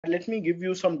let me give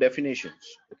you some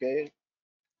definitions. Okay,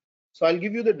 so I'll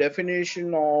give you the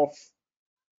definition of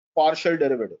partial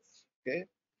derivative. Okay,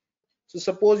 so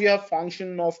suppose you have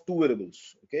function of two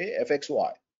variables, okay, fx,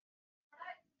 y.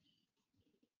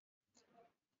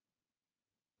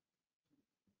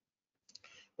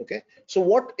 Okay, so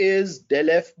what is del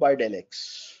f by del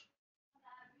x?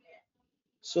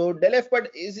 So del f but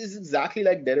is exactly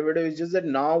like derivative. It's just that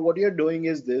now what you're doing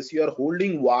is this: you are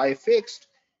holding y fixed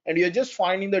and you're just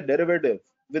finding the derivative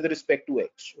with respect to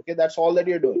x. Okay, that's all that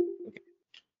you're doing. Okay,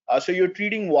 so you're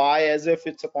treating y as if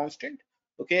it's a constant.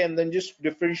 Okay, and then just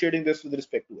differentiating this with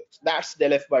respect to x. That's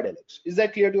del f by del x. Is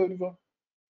that clear to everyone?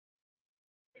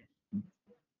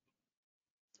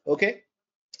 Okay,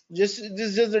 just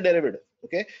this is just the derivative.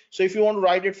 Okay, so if you want to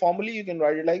write it formally, you can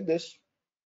write it like this: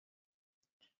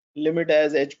 limit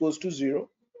as h goes to 0.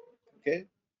 Okay,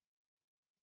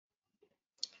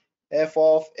 f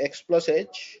of x plus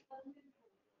h,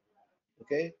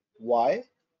 okay, y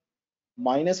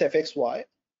minus fxy,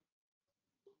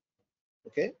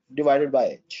 okay, divided by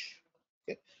h.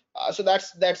 Okay, so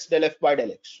that's del f by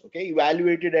del x. Okay,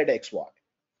 evaluated at xy.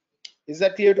 Is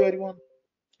that clear to everyone?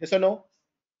 Yes or no?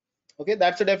 Okay,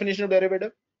 that's the definition of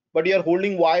derivative, but you're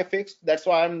holding y fixed. That's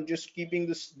why I'm just keeping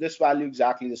this value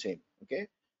exactly the same. Okay,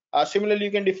 similarly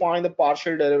you can define the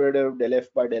partial derivative del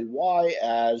f by del y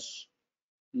as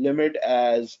limit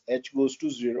as h goes to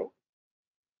 0.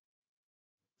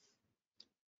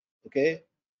 Okay,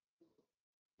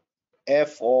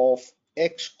 f of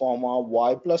x comma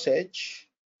y plus h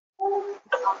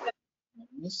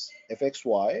minus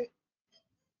fxy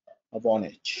upon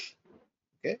h.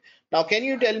 Okay, now can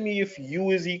you tell me if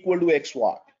u is equal to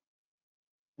xy,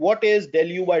 what is del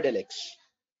u by del x?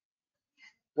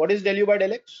 What is del u by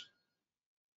del x?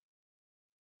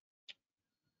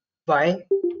 Y.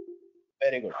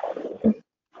 Very good.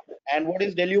 And what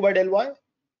is del u by del y?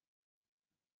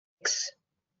 X.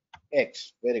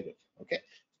 X. Very good. Okay,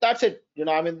 that's it.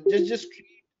 I mean, just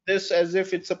treat this as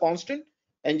if it's a constant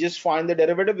and just find the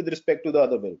derivative with respect to the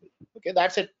other variable. Okay,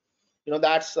 that's it.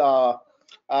 That's so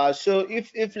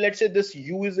if let's say this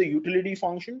u is a utility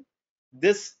function,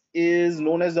 this is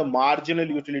known as the marginal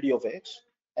utility of x,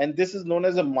 and this is known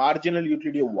as the marginal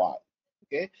utility of y.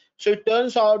 Okay, so it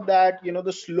turns out that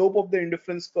the slope of the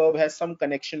indifference curve has some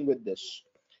connection with this.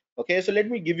 Okay, so let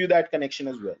me give you that connection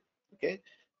as well. Okay,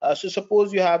 so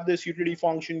suppose you have this utility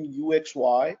function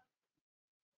uxy.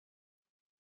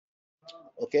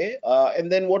 Okay, and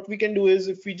then what we can do is,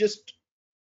 if we just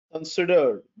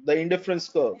consider the indifference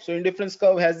curve. So indifference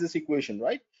curve has this equation,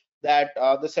 right? That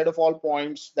the set of all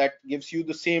points that gives you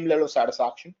the same level of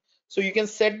satisfaction. So you can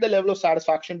set the level of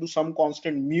satisfaction to some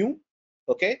constant mu.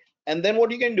 Okay, and then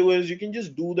what you can do is you can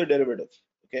just do the derivative.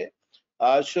 Okay,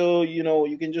 so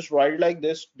you can just write it like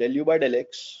this: del u by del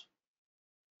x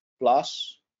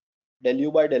plus del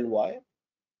u by del y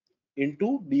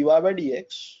into dy by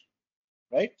dx,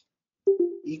 right,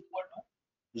 equal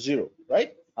to 0,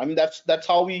 right? I mean, that's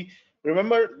how we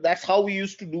remember. That's how we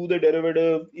used to do the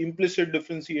derivative, implicit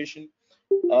differentiation,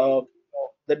 uh,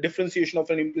 the differentiation of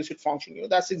an implicit function.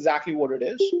 That's exactly what it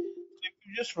is. So if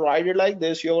you just write it like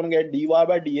this, you're going to get dy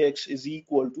by dx is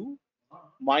equal to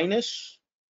minus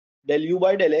del u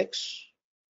by del x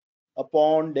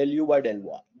upon del u by del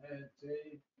y.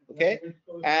 Okay,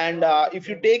 and if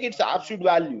you take its absolute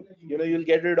value, you'll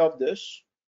get rid of this.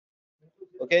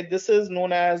 Okay, this is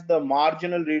known as the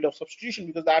marginal rate of substitution,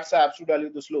 because that's the absolute value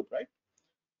of the slope, right?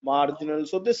 Marginal.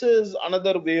 So this is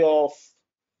another way of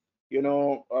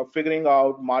figuring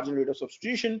out marginal rate of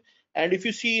substitution. And if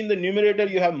you see in the numerator,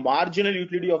 you have marginal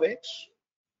utility of x.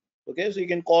 Okay, so you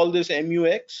can call this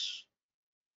mux.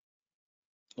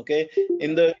 Okay,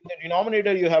 in the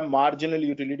denominator, you have marginal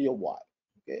utility of y.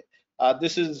 Okay,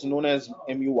 this is known as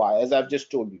muy, as I've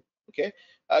just told you. Okay,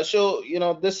 so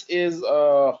this is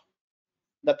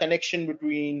the connection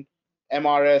between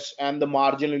MRS and the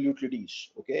marginal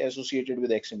utilities, okay, associated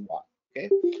with x and y. Okay,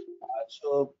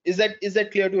 so is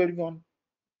that clear to everyone?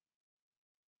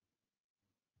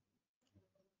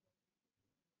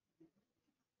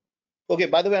 Okay,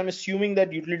 by the way, I'm assuming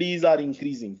that utilities are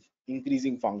increasing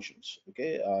functions.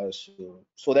 Okay,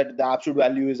 so that the absolute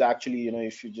value is actually,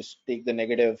 if you just take the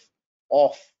negative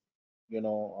off,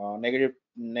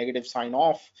 negative sign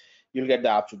off, you'll get the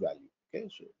absolute value. Okay,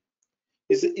 so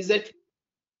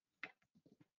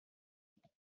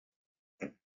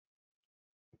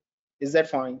is that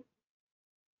fine?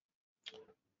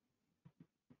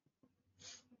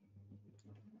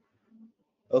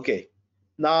 Okay,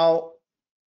 now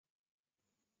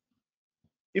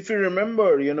if you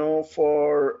remember,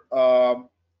 for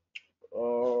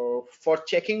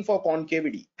checking for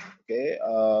concavity, okay,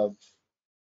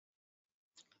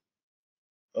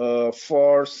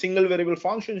 for single variable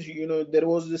functions, there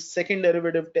was this second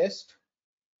derivative test,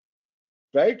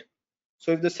 right?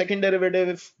 So if the second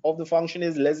derivative of the function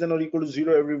is less than or equal to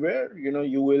 0 everywhere,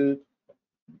 you will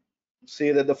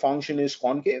say that the function is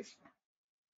concave.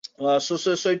 So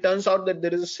it turns out that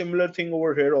there is a similar thing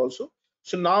over here also.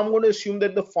 So now I'm going to assume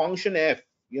that the function f,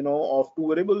 of two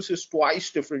variables is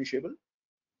twice differentiable.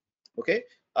 Okay.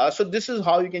 So this is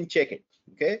how you can check it.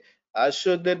 Okay.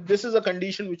 So that this is a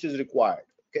condition which is required.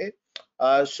 Okay.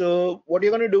 So what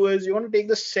you're going to do is you're going to take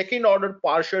the second order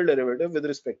partial derivative with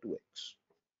respect to x.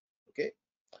 Okay.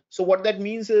 So what that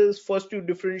means is first you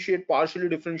partially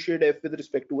differentiate f with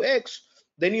respect to x,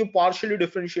 then you partially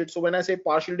differentiate. So when I say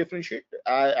partially differentiate,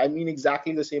 I mean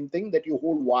exactly the same thing, that you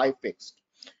hold y fixed.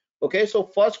 Okay, so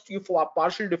first you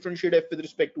partially differentiate f with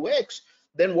respect to x,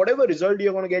 then whatever result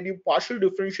you're going to get, you partially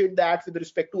differentiate that with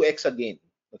respect to x again.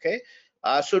 Okay,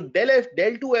 so del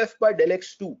 2f by del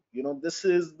x2, this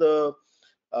is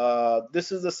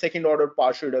the second order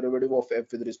partial derivative of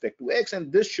f with respect to x,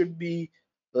 and this should be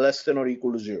less than or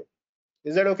equal to 0.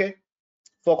 Is that okay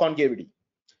for concavity?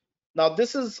 Now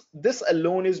this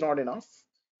alone is not enough.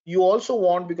 You also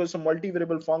want, because it's a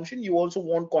multivariable function, you also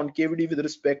want concavity with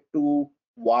respect to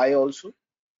y also.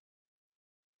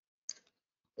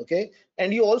 Okay,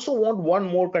 and you also want one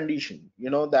more condition,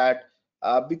 that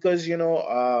because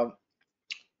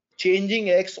changing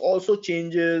x also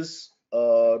changes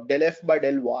del f by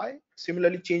del y.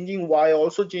 Similarly, changing y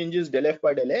also changes del f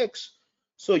by del x.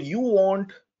 So you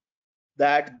want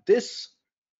that this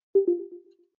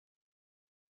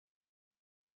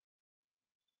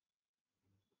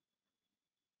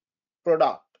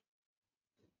product,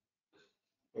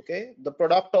 okay, the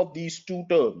product of these two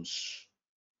terms,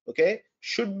 okay,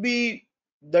 should be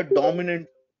the dominant.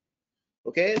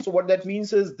 Okay, so what that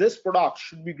means is this product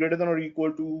should be greater than or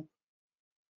equal to,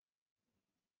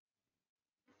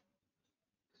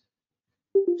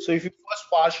 so if you first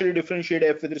partially differentiate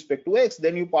f with respect to x,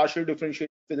 then you partially differentiate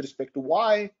with respect to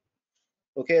y,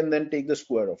 okay, and then take the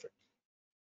square of it.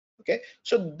 Okay,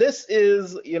 so this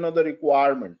is the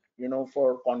requirement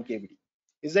for concavity.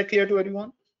 Is that clear to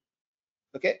everyone?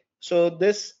 Okay, so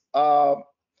this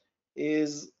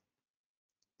is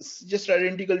just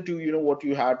identical to what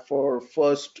you had for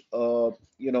first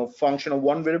function of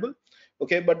one variable.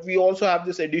 Okay, but we also have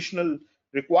this additional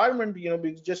requirement,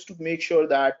 just to make sure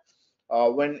that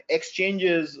when x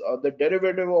changes, the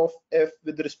derivative of f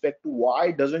with respect to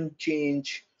y doesn't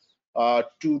change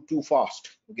too fast.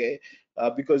 Okay,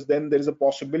 because then there is a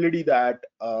possibility that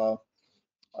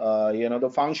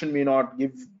the function may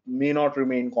not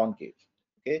remain concave.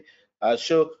 Okay,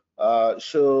 so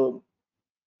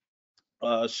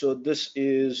this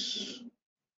is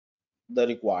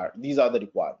these are the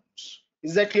requirements.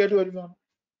 Is that clear to everyone?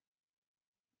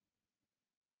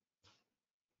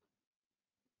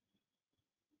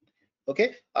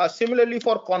 Okay, similarly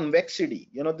for convexity,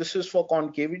 this is for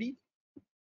concavity.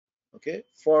 Okay,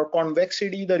 for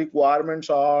convexity the requirements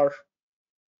are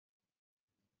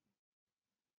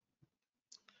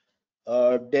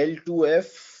del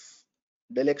 2f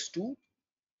del x2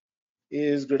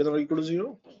 is greater than or equal to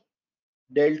 0,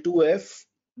 del 2f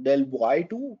del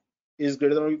y2 is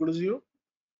greater than or equal to 0.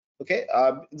 Okay,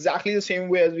 exactly the same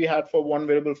way as we had for one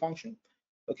variable function.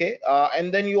 Okay,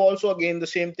 and then you also, again, the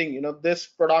same thing, this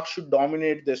product should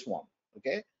dominate this one.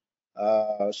 Okay,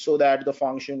 so that the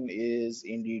function is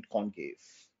indeed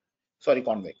convex.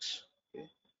 Okay.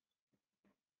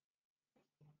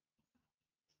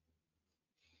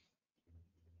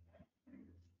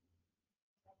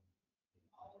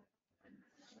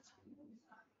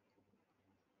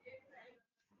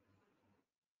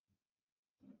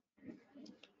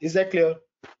 Is that clear?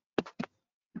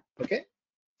 Okay,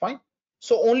 fine.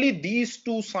 So only these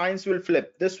two signs will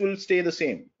flip, this will stay the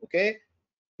same. Okay,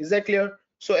 is that clear?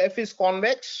 So f is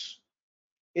convex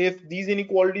if these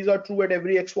inequalities are true at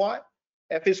every xy,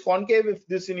 f is concave if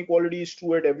this inequality is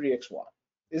true at every xy.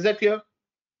 Is that clear?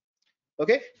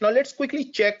 Okay, now let's quickly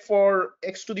check for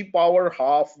x to the power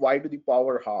half, y to the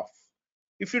power half.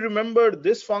 If you remember,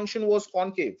 this function was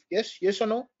concave. Yes or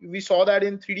no? We saw that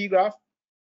in 3D graph.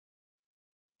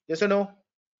 Yes or no?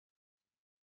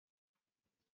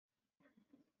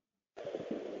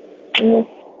 Yes.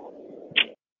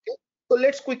 Okay. So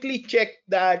let's quickly check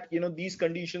that these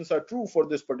conditions are true for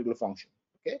this particular function.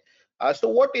 Okay. So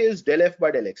what is del f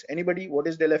by del x? Anybody? What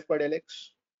is del f by del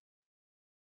x?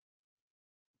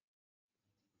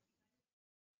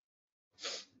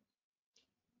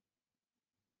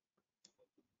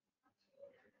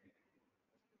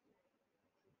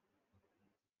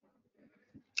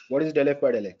 What is del f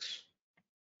by del x?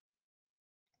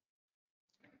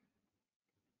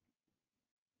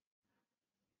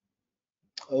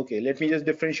 Okay, let me just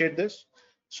differentiate this.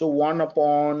 So 1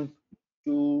 upon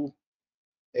 2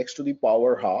 x to the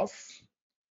power half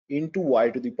into y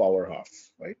to the power half,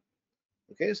 right?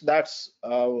 Okay, so that's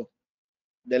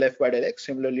del f by del x.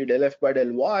 Similarly, del f by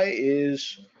del y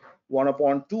is 1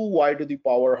 upon 2 y to the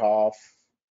power half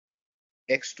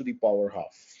x to the power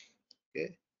half.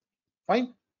 Okay,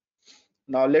 fine.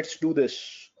 Now let's do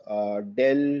this.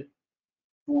 Del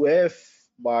 2f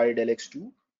by del x2.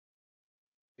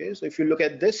 Okay, so if you look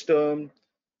at this term,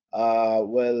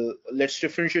 well, let's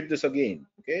differentiate this again.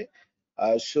 Okay,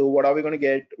 so what are we going to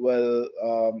get? Well,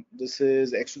 this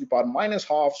is x to the power minus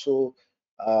half. So,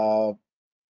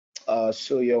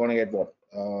 so you're going to get what?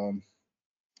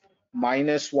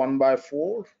 Minus 1 by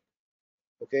 4.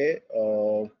 Okay,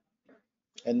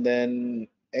 and then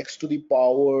x to the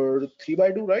power 3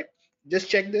 by 2, right? Just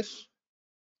check this.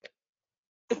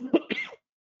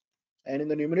 And in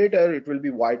the numerator, it will be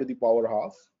y to the power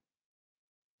half.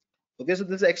 Okay, so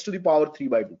this is x to the power 3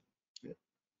 by 2.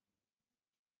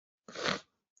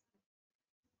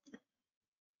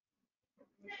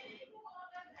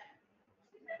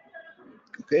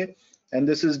 Okay, and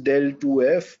this is del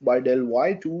 2f by del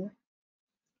y2,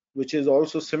 which is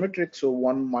also symmetric. So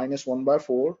 1 minus 1 by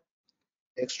 4,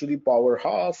 x to the power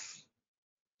half,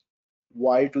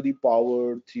 y to the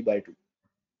power 3 by 2.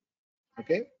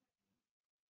 Okay.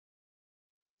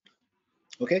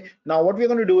 Okay. Now what we're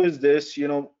going to do is this,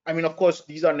 I mean, of course,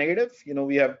 these are negative,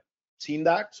 we have seen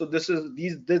that. So this is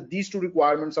these two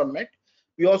requirements are met.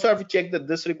 We also have to check that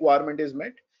this requirement is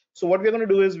met. So what we're going to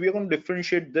do is we're going to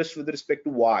differentiate this with respect to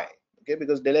y. Okay,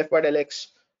 because del f by del x.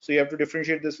 So you have to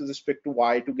differentiate this with respect to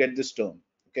y to get this term.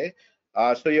 Okay.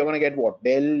 So you're going to get what?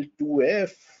 Del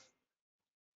 2f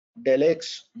del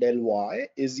x del y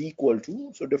is equal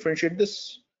to, so differentiate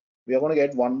this, we are going to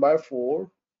get 1 by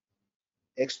 4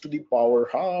 x to the power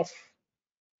half.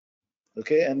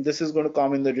 Okay, and this is going to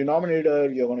come in the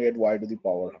denominator, you're going to get y to the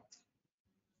power half.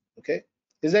 Okay,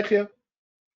 is that clear?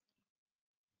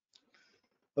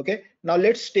 Okay, now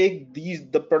let's take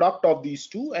the product of these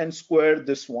two and square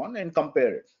this one and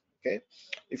compare it. Okay,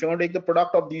 if you're going to take the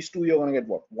product of these two, you're going to get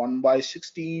what? 1 by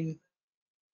 16.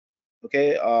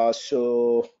 Okay,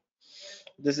 so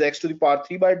this is x to the power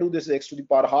 3 by 2, this is x to the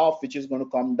power half, which is going to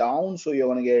come down, so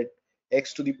you're going to get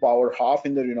x to the power half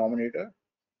in the denominator.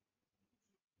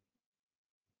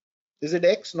 Is it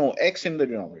x? No, x in the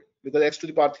denominator, because x to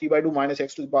the power 3 by 2 minus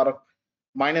x to the power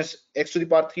minus x to the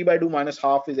power 3 by 2 minus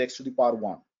half is x to the power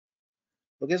 1.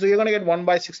 Okay, so you're going to get 1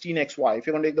 by 16 xy if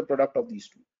you're going to take the product of these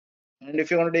two. And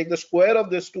if you're going to take the square of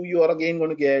this two, you are again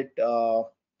going to get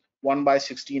 1 by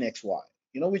 16 xy,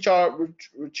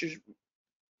 which is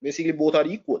basically both are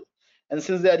equal. And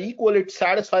since they are equal, it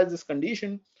satisfies this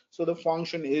condition. So the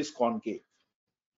function is concave.